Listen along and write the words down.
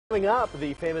Coming up,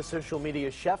 the famous social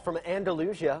media chef from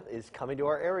Andalusia is coming to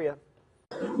our area.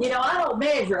 You know, I don't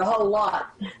measure a whole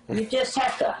lot. You just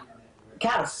have to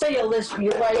kind of feel this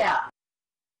your way out.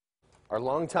 Our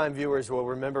longtime viewers will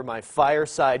remember my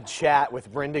fireside chat with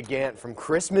Brenda Gantt from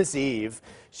Christmas Eve.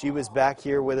 She was back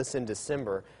here with us in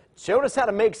December, showed us how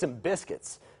to make some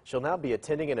biscuits. She'll now be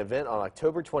attending an event on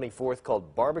October 24th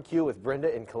called Barbecue with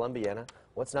Brenda in Columbiana.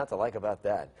 What's not to like about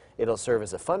that? It'll serve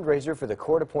as a fundraiser for the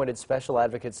court-appointed Special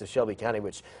Advocates of Shelby County,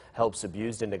 which helps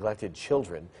abused and neglected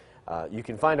children. You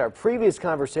can find our previous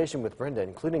conversation with Brenda,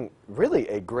 including really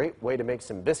a great way to make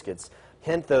some biscuits.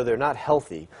 Hint, though, they're not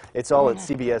healthy. It's all at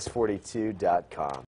CBS42.com.